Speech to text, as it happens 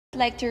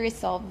Like to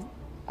resolve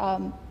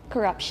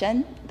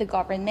corruption, the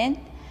government.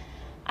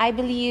 I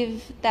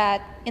believe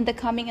that in the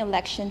coming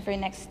election for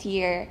next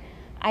year,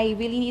 I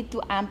really need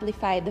to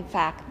amplify the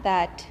fact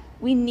that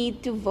we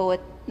need to vote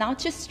not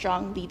just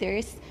strong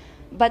leaders,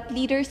 but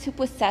leaders who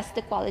possess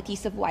the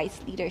qualities of wise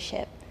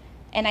leadership.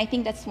 And I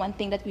think that's one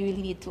thing that we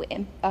really need to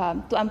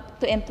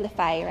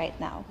amplify right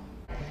now.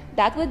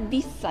 That would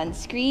be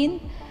sunscreen.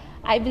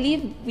 I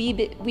believe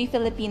we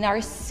Filipino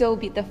are so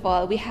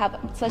beautiful. We have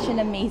such an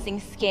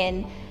amazing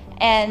skin.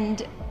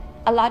 And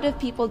a lot of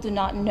people do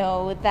not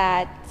know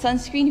that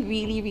sunscreen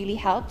really, really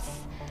helps.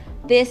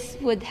 This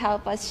would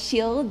help us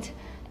shield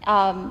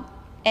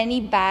any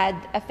bad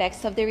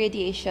effects of the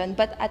radiation,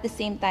 but at the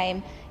same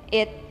time,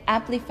 it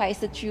amplifies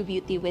the true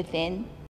beauty within.